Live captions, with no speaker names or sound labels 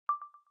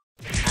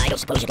don't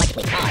suppose you'd like to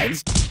play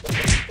cards?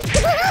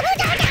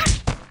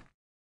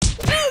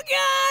 Oh,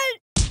 God!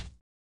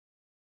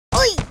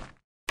 Oi!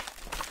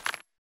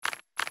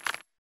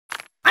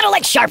 I don't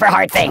like sharp or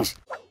hard things.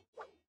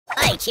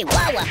 Hey,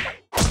 Chihuahua!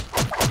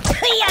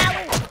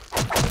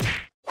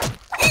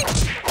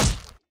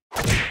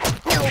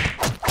 No.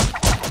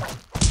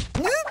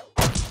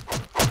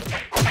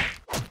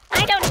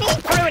 I don't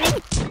need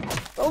pruning.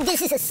 Oh,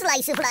 this is a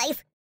slice of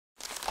life.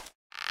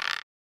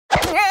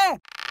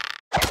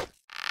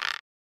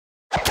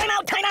 Time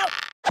out, time out!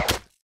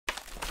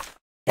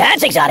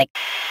 That's exotic.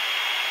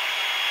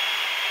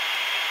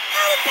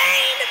 Oh, the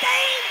pain, the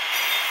pain!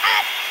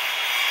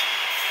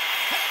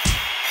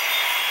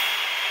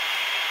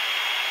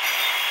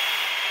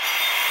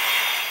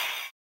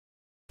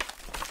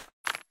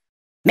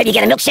 Maybe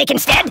get a milkshake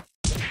instead?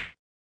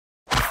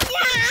 No,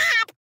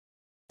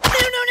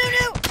 no, no,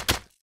 no!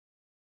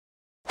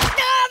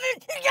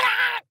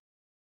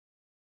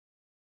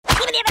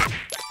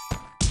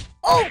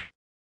 Oh!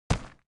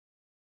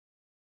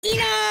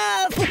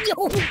 Enough!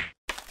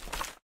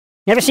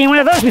 Never seen one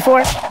of those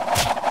before.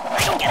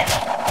 I don't get it.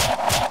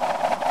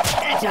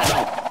 That's not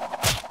right.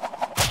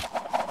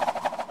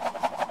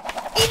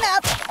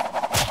 Enough!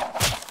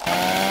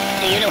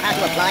 Do you know how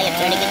to apply a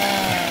tourniquet?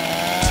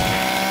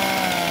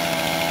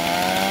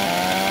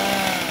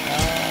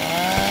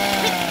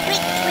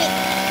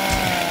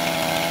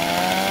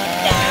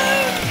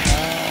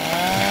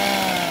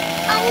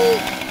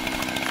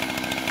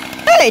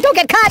 Hey, don't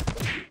get caught!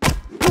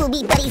 We'll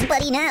be buddy's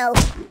buddy now.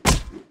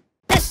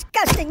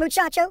 Disgusting,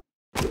 muchacho.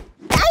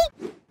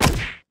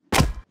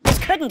 This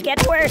couldn't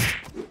get worse.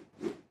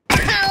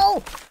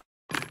 Ow!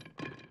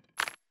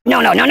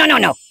 No, no, no, no, no,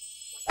 no.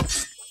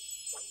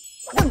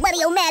 The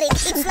buddy-o-matic,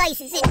 it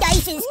slices, it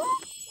dices.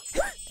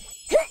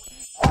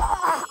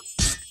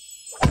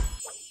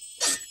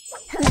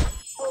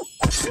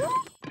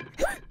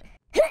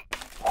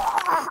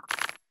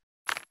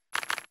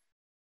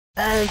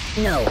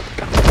 No.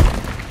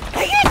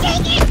 Are you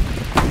taking it?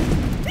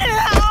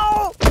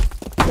 No!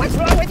 What's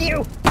wrong with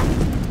you?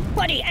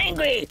 Buddy,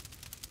 angry!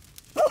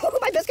 Oh,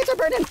 my biscuits are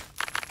burning!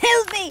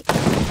 Help me!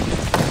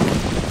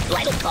 Do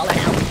I look taller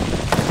now?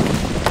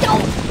 No!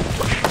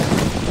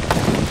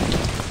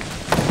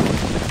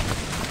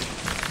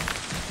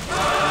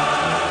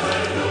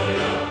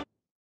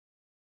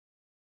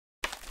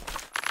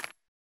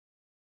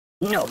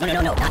 No, no, no,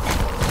 no, no, not that.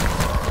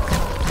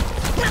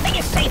 Nothing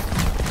is safe!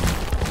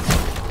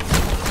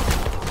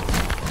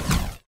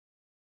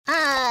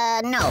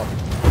 No.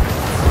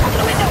 Open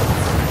the window!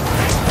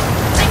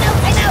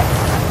 I know!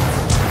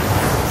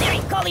 Siri,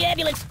 call the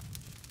ambulance!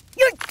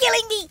 You're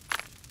killing me!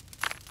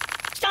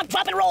 Stop,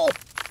 drop, and roll!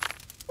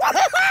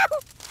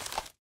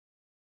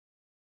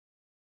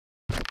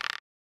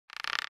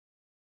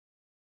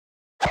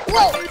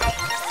 Whoa!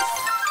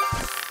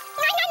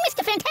 I'm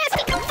Mr.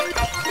 Fantastic!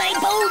 My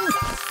bones!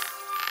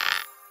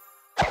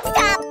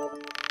 Stop!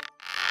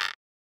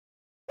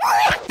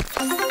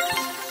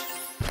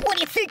 What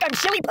do you think, I'm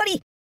silly putty?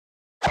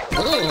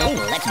 Oh,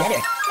 that's better.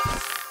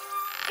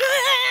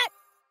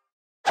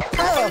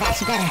 Oh,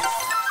 that's better.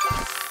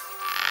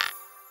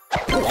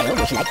 Oh, I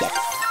almost like that.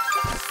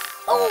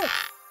 Oh!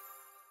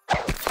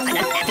 I'm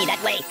not happy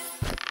that way.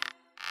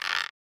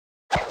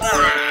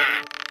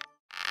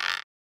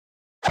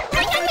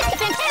 I'm Mr.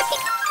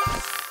 Fantastic!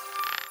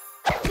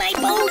 My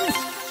bones!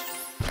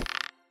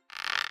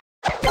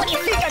 What do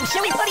you think, I'm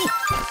silly putty?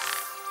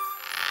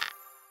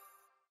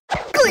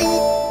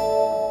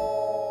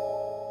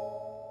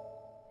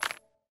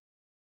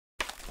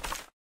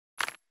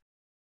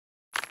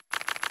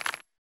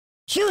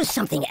 Choose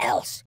something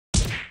else.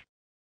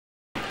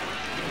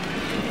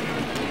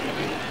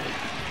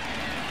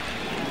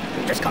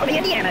 Just call me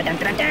Indiana. Dun,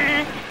 dun,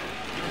 dun.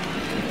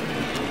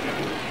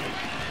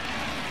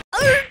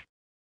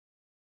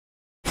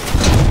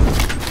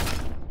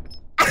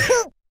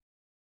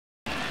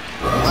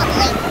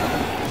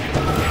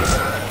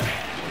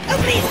 Oh,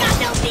 please, God,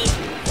 no, please.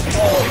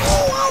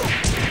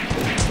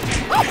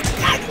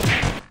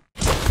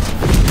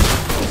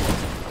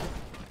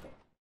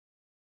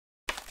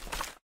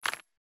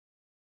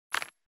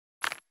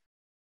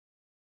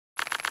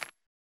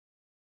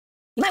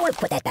 You might want to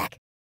put that back.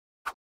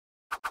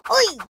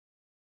 Oi!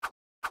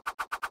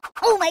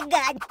 Oh my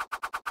God!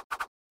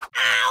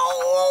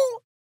 Ow!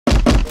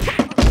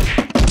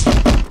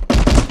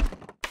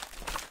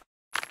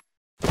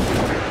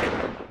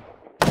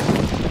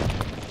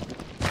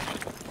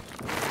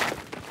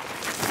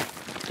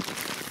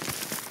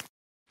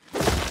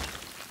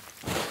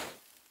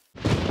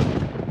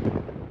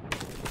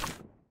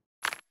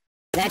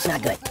 That's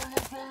not good.